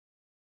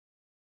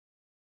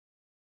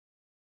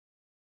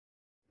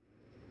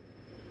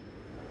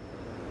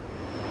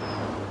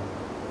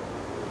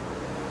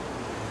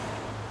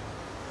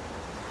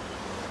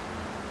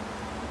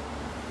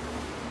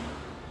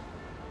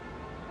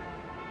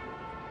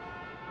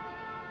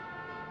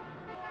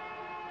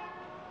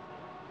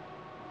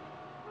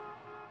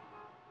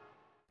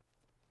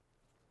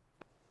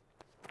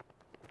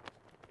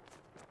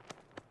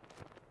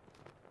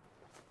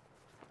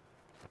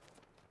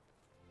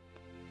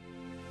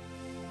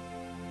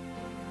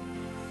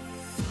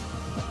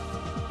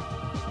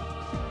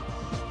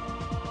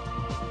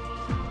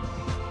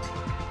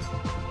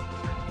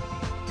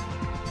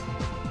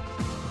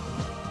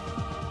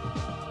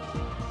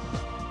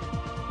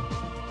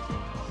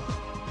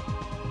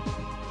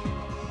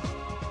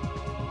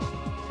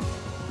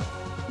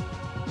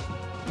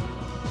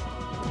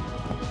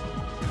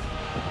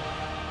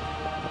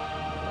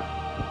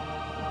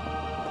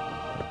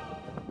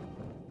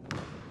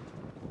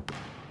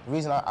The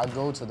reason I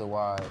go to the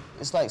Y,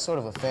 it's like sort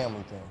of a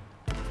family thing.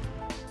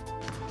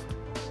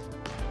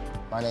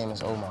 My name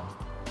is Omar.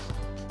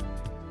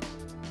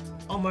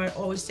 Omar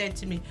always said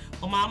to me,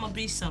 Omar, I'm gonna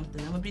be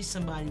something. I'm gonna be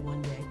somebody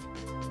one day.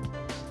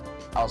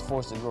 I was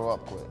forced to grow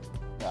up quick.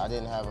 I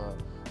didn't have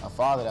a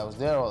father that was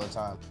there all the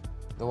time.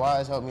 The Y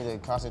has helped me to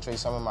concentrate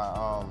some of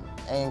my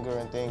anger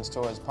and things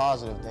towards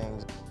positive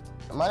things.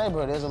 In my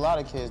neighborhood, there's a lot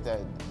of kids that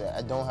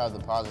don't have the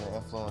positive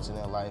influence in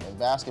their life, and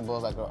basketball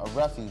is like a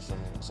refuge for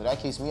me. So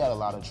that keeps me out of a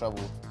lot of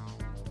trouble.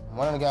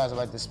 One of the guys I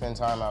like to spend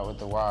time out with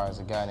the Y is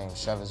a guy named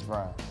Chevis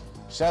Brown.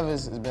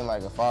 Chevis has been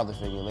like a father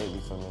figure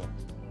lately for me.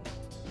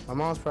 My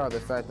mom's proud of the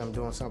fact that I'm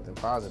doing something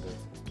positive.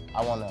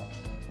 I want to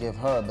give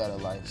her a better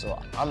life, so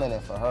I'm in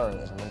it for her,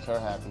 and make her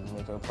happy,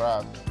 make her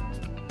proud.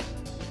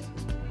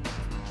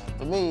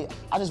 For me,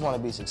 I just want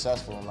to be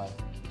successful in life.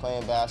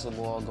 Playing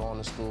basketball, going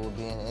to school,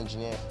 being an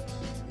engineer.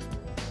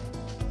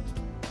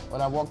 When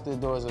I walk through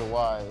the doors of the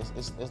Y,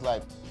 it's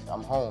like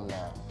I'm home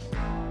now.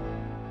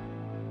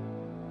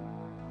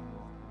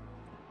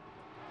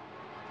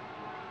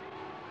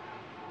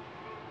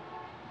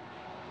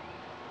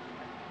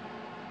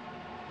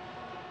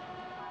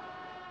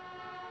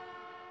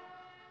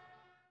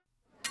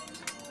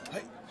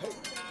 Hey, hey.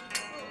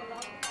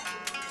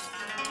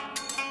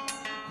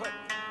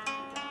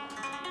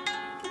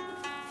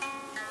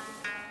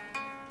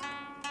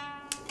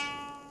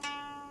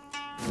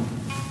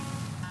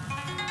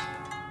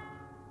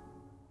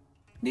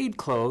 Need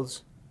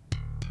clothes?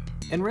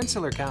 In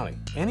Rensselaer County,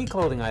 any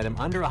clothing item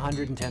under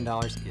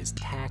 $110 is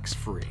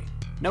tax-free.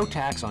 No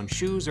tax on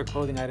shoes or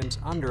clothing items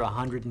under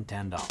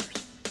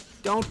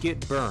 $110. Don't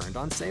get burned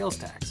on sales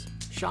tax.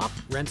 Shop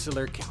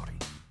Rensselaer County.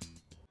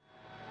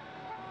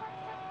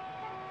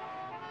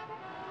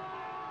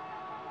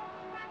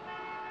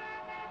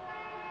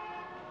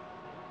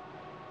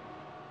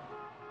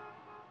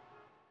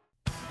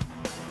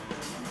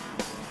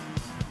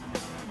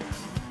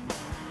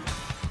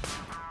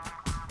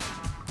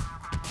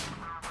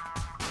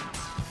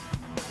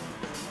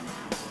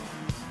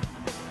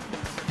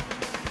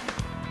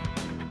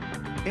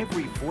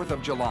 Every 4th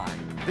of July,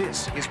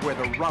 this is where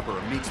the rubber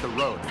meets the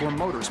road for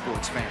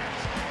motorsports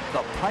fans.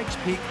 The Pikes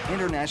Peak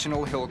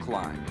International Hill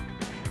Climb.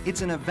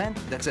 It's an event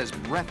that's as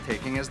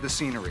breathtaking as the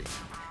scenery.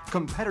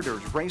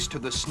 Competitors race to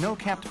the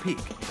snow-capped peak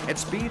at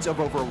speeds of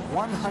over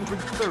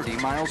 130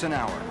 miles an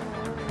hour.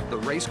 The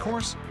race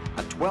course?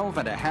 A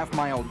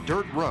 12.5-mile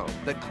dirt road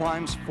that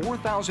climbs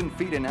 4,000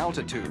 feet in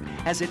altitude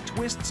as it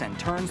twists and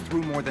turns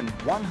through more than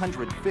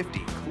 150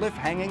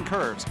 cliff-hanging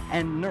curves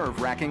and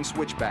nerve-wracking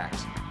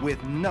switchbacks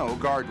with no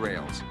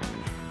guardrails.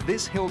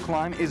 This hill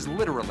climb is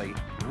literally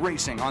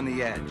racing on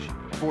the edge.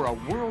 For a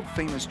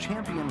world-famous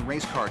champion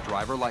race car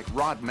driver like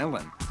Rod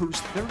Millen, whose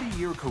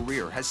 30-year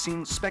career has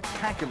seen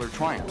spectacular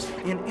triumphs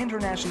in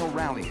international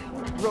rallying,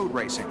 road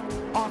racing,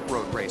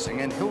 off-road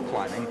racing, and hill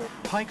climbing,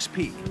 Pikes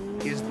Peak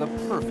is the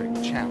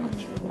perfect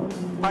challenge.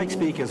 Pikes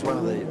Peak is one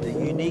of the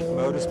unique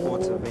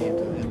motorsports event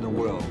in the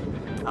world.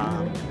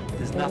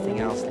 There's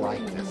nothing else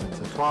like this. It's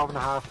a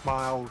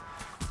 12.5-mile,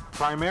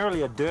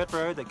 primarily a dirt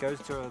road that goes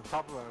to the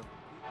top of a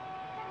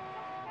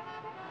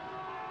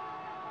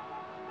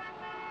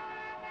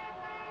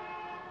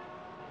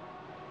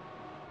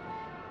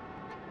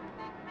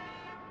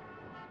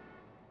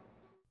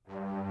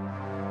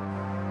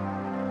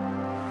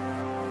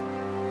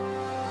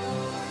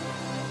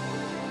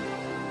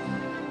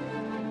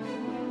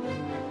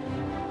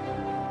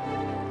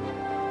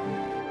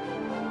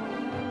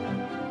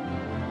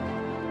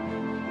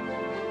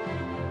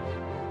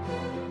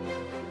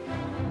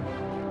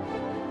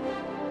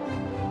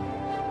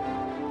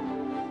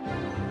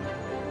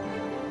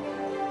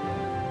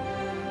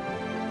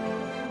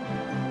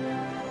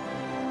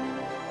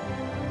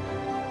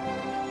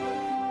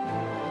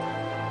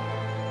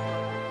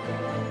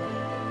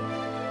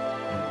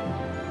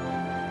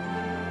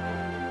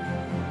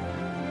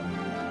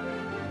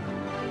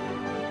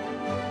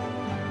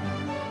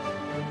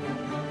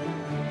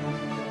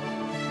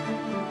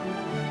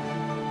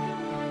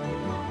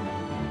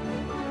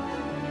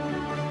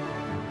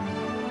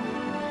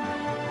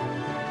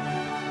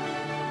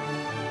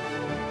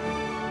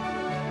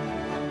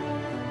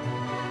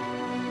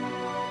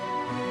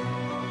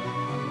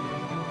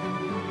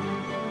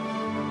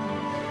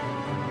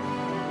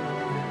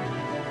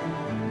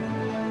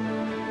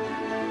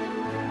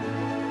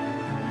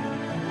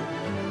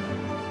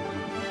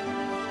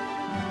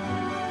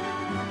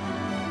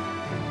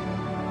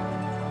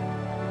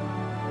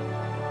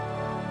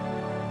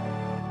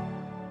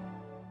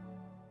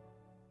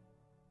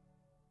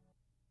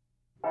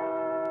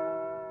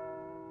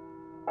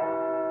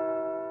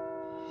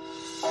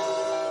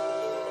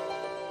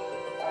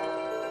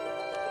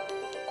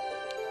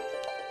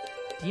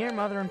Dear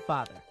Mother and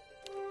Father,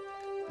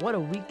 what a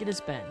week it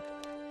has been.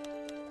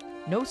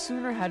 No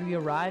sooner had we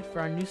arrived for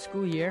our new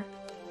school year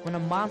when a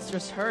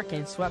monstrous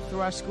hurricane swept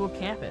through our school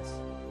campus.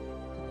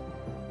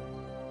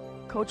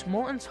 Coach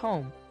Moulton's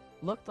home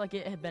looked like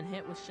it had been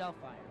hit with shell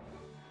fire.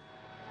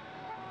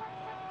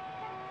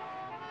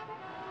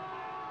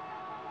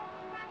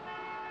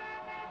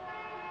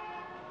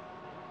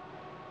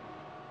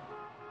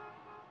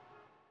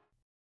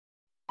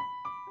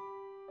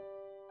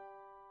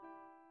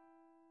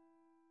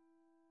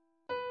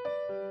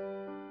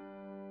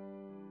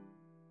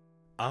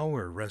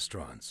 Our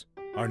restaurants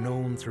are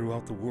known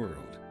throughout the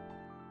world,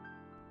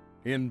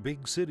 in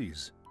big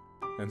cities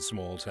and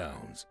small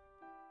towns,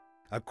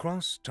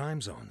 across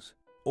time zones,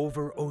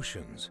 over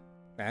oceans,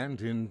 and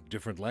in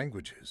different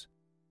languages.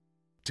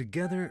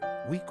 Together,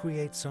 we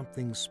create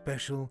something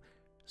special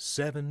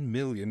 7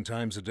 million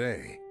times a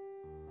day.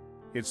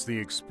 It's the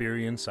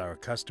experience our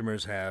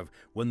customers have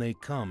when they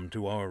come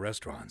to our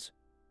restaurants.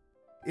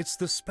 It's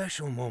the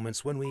special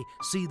moments when we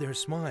see their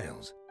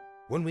smiles,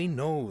 when we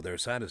know they're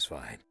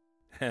satisfied,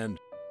 and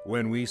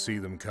when we see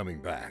them coming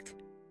back.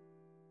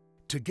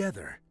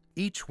 Together,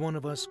 each one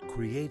of us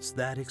creates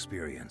that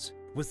experience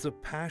with the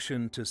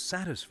passion to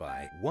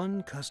satisfy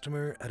one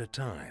customer at a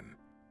time,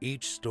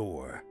 each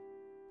store,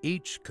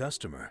 each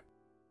customer,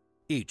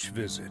 each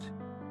visit.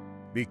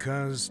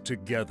 Because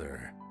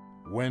together,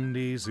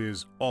 Wendy's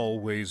is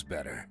always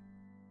better.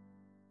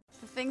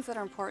 The things that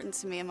are important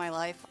to me in my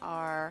life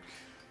are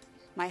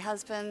my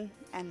husband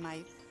and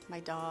my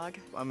dog.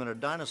 I'm in a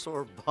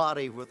dinosaur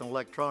body with an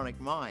electronic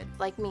mind.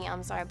 Like me,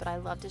 I'm sorry, but I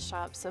love to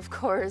shop, so of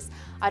course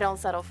I don't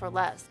settle for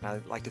less. I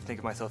like to think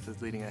of myself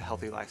as leading a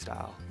healthy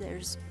lifestyle.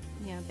 There's,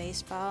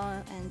 baseball,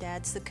 and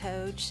Dad's the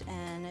coach,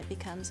 and it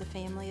becomes a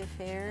family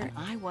affair. And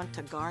I want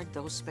to guard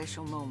those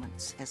special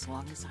moments as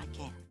long as I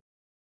can.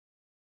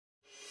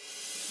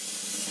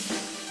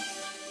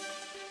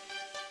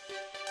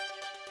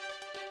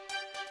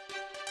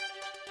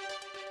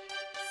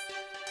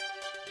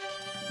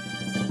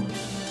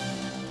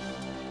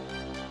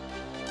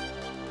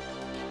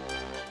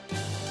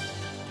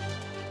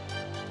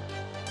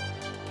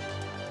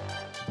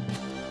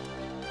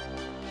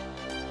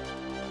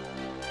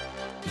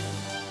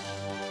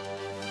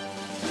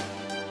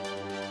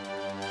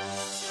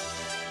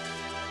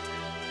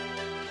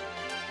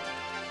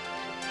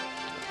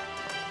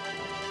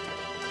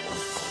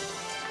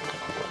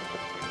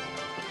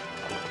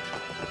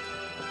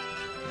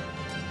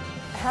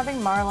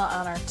 Having Marla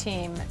on our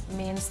team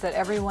means that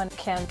everyone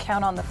can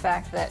count on the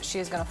fact that she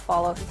is going to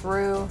follow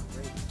through,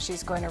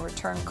 she's going to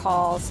return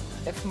calls.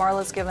 If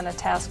Marla's given a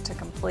task to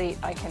complete,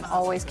 I can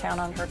always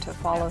count on her to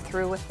follow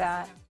through with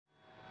that.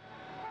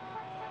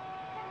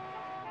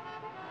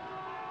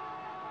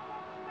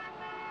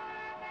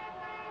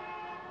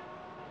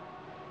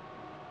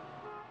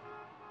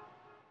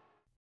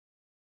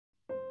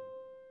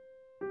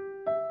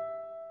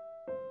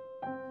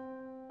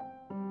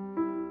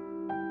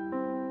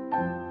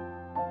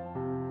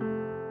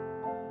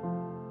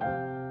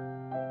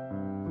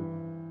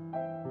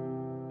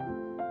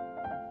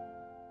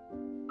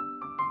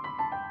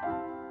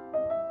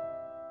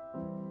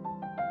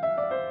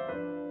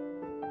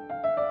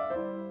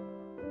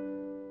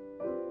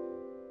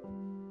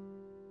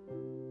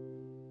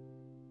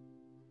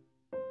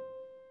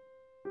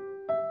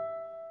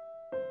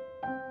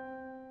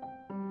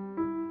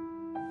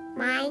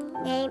 My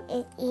name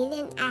is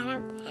Eden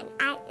Adams, and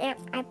I am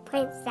a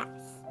princess.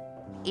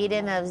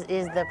 Eden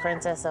is the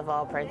princess of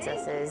all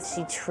princesses.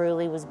 She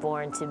truly was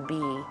born to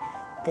be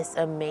this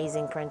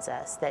amazing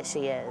princess that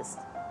she is.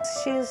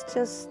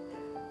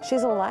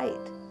 She's a light.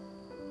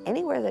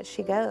 Anywhere that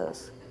she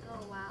goes,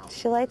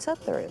 she lights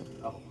up the room.